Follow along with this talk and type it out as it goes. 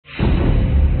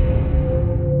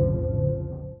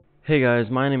Hey guys,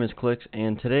 my name is Clicks,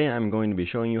 and today I'm going to be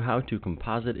showing you how to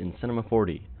composite in Cinema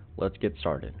 4D. Let's get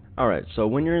started. Alright, so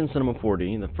when you're in Cinema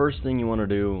 4D, the first thing you want to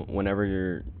do whenever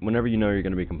you know you're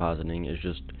going to be compositing is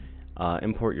just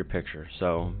import your picture.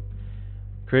 So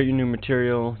create your new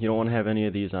material. You don't want to have any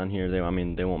of these on here. They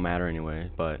won't matter anyway,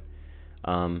 but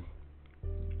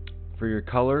for your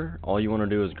color, all you want to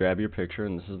do is grab your picture,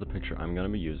 and this is the picture I'm going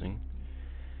to be using,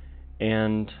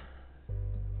 and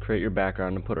create your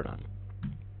background and put it on.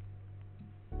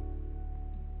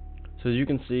 So as you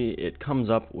can see, it comes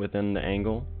up within the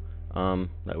angle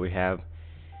that we have,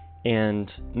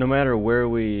 and no matter where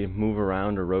we move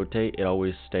around or rotate, it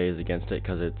always stays against it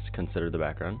because it's considered the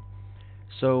background.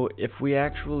 So if we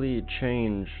actually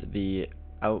change the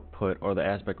output or the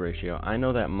aspect ratio, I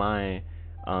know that my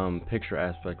picture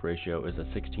aspect ratio is a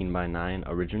 16:9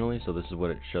 originally, so this is what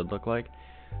it should look like.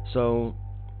 So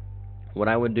what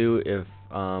I would do if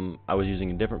I was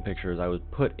using a different picture is I would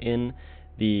put in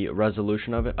the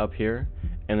resolution of it up here,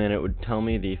 and then it would tell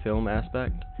me the film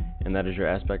aspect, and that is your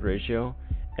aspect ratio,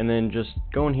 and then just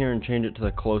go in here and change it to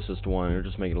the closest one. It'll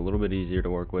just make it a little bit easier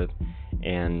to work with,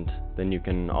 and then you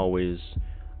can always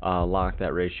lock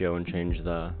that ratio and change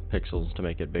the pixels to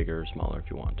make it bigger or smaller if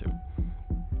you want to.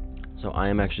 So I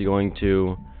am actually going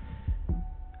to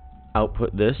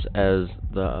output this as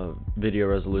the video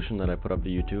resolution that I put up to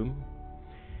YouTube.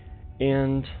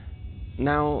 And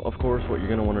now, of course, what you're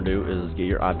going to want to do is get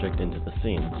your object into the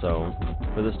scene. So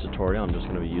for this tutorial, I'm just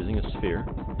going to be using a sphere.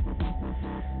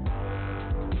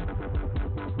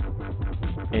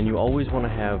 And you always want to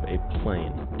have a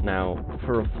plane. Now,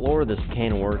 for a floor, this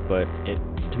can work, but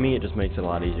to me, it just makes it a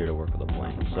lot easier to work with a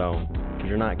plane. So, because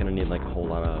you're not going to need like a whole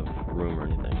lot of room or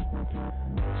anything.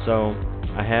 So,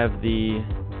 I have the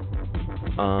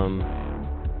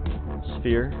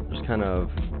sphere just kind of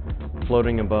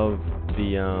floating above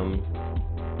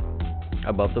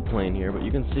the plane here, but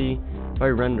you can see if I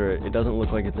render it, it doesn't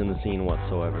look like it's in the scene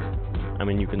whatsoever. I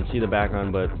mean, you can see the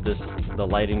background, but the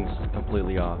lighting's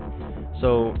completely off.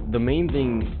 So the main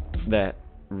thing that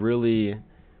really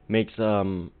makes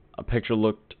a picture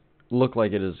look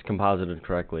like it is composited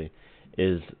correctly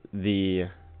is the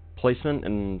placement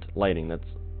and lighting. That's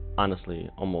honestly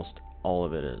almost all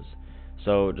of it is.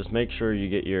 So just make sure you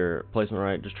get your placement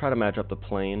right. Just try to match up the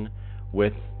plane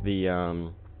with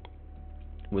the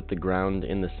ground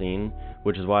in the scene,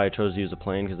 which is why I chose to use a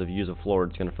plane, because if you use a floor,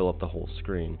 it's going to fill up the whole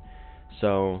screen.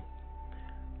 So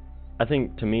I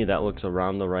think to me that looks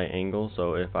around the right angle.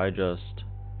 So if I just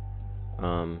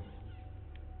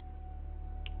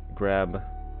grab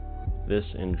this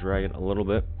and drag it a little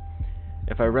bit,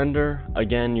 if I render,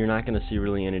 again, you're not going to see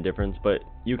really any difference, but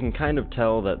you can kind of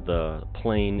tell that the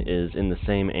plane is in the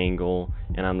same angle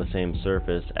and on the same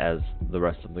surface as the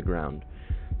rest of the ground.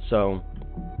 So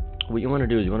what you want to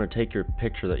do is you want to take your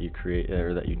picture that you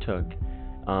took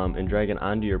and drag it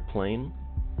onto your plane,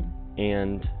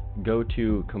 and go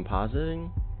to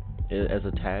compositing as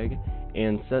a tag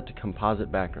and set to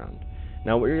composite background.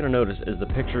 Now what you're going to notice is the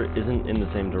picture isn't in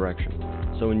the same direction.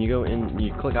 So when you go in,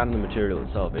 you click on the material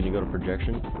itself and you go to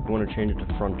projection, you want to change it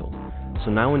to frontal. So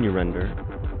now when you render,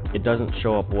 it doesn't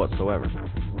show up whatsoever.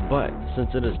 But since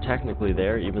it is technically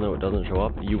there, even though it doesn't show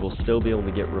up, you will still be able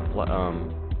to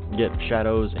get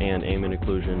shadows and ambient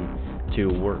occlusion to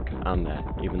work on that,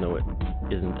 even though it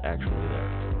isn't actually there.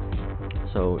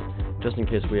 So just in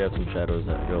case we have some shadows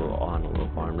that go on a little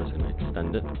far, I'm just going to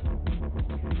extend it.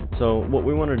 So what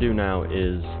we want to do now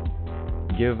is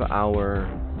give our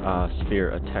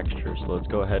sphere a texture. So let's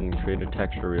go ahead and create a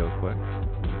texture real quick.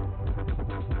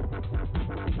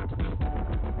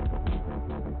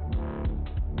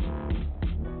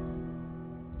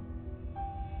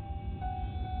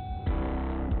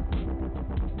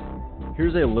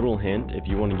 Here's a little hint if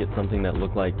you want to get something that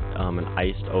looked like an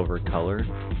iced over color.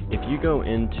 If you go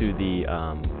into the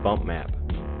bump map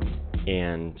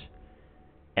and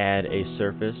add a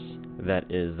surface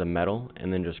that is the metal,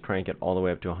 and then just crank it all the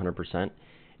way up to 100%,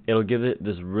 it'll give it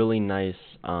this really nice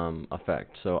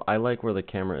effect. So I like where the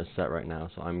camera is set right now,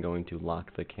 so I'm going to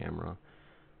lock the camera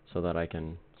so that I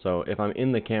can, so if I'm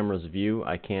in the camera's view,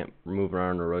 I can't move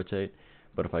around or rotate,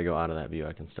 but if I go out of that view,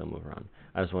 I can still move around.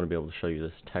 I just want to be able to show you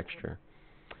this texture.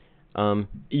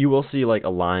 You will see like a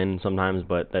line sometimes,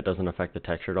 but that doesn't affect the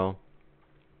texture at all.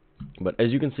 But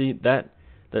as you can see, that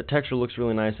texture looks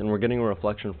really nice, and we're getting a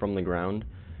reflection from the ground.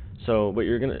 So what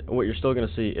you're still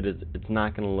gonna see, it's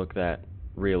not gonna look that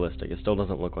realistic. It still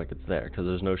doesn't look like it's there because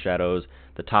there's no shadows.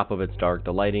 The top of it's dark.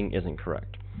 The lighting isn't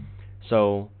correct.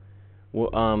 So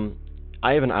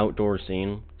I have an outdoor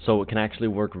scene, so it can actually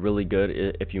work really good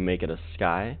if you make it a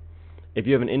sky. If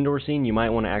you have an indoor scene, you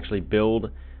might want to actually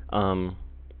build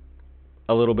a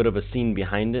a little bit of a scene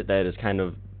behind it that is kind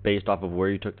of based off of where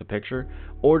you took the picture,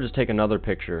 or just take another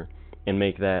picture and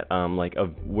make that like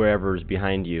of wherever's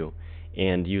behind you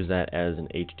and use that as an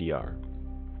HDR.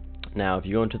 Now if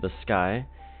you go into the sky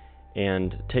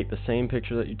and take the same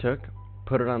picture that you took,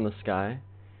 put it on the sky,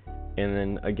 and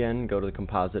then again go to the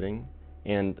compositing,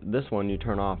 and this one you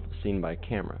turn off scene by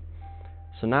camera.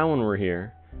 So now when we're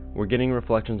here, we're getting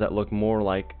reflections that look more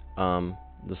like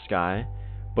the sky,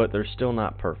 but they're still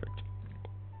not perfect.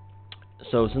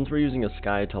 So since we're using a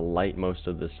sky to light most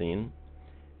of the scene,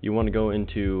 you want to go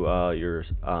into your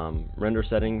render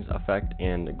settings, effect,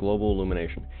 and global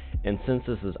illumination. And since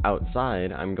this is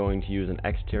outside, I'm going to use an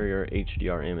exterior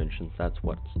HDR image, since that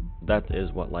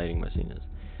is what lighting my scene is.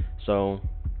 So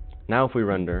now if we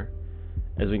render,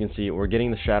 as we can see, we're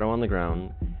getting the shadow on the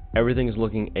ground. Everything's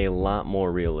looking a lot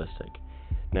more realistic.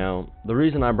 Now, the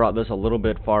reason I brought this a little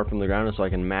bit far from the ground is so I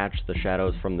can match the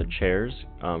shadows from the chairs,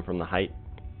 from the height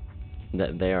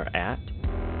that they are at.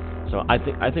 So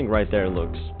I think right there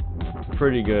looks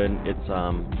pretty good. It's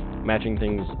matching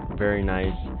things very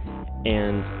nice.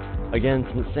 And again,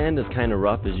 since sand is kind of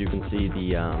rough, as you can see,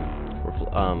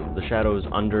 the shadows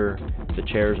under the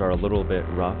chairs are a little bit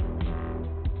rough.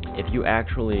 If you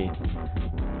actually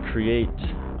create,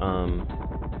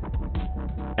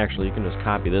 actually you can just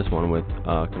copy this one with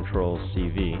Control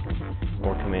CV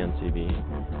or Command CV.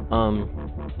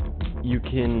 You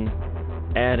can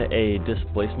add a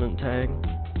displacement tag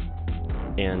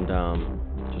and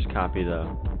just copy the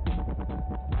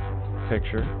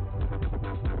picture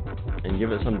and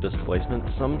give it some displacement.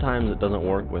 Sometimes it doesn't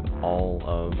work with all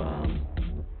of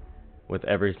with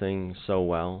everything so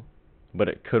well, but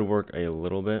it could work a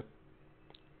little bit.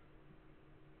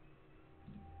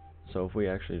 So if we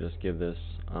actually just give this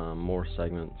more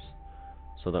segments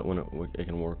so that when it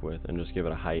can work with, and just give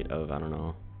it a height of, I don't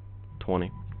know, 20,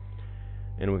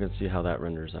 and we can see how that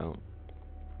renders out.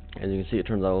 As you can see, it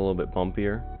turns out a little bit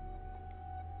bumpier.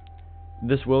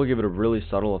 This will give it a really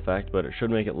subtle effect, but it should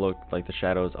make it look like the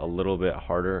shadows a little bit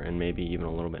harder and maybe even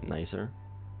a little bit nicer.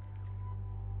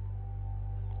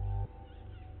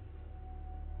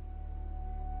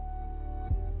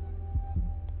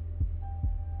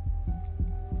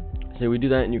 So we do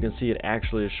that, and you can see it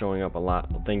actually is showing up a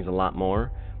lot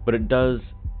more, but it does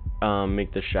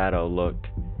make the shadow look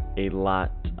a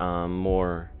lot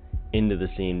more into the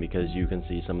scene, because you can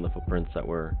see some of the footprints that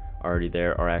were already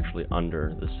there are actually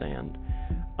under the sand,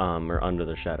 or under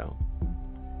the shadow.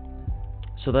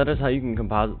 So that is how you can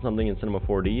composite something in Cinema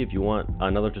 4D. If you want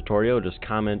another tutorial, just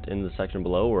comment in the section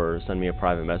below or send me a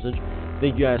private message.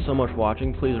 Thank you guys so much for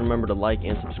watching. Please remember to like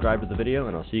and subscribe to the video,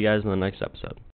 and I'll see you guys in the next episode.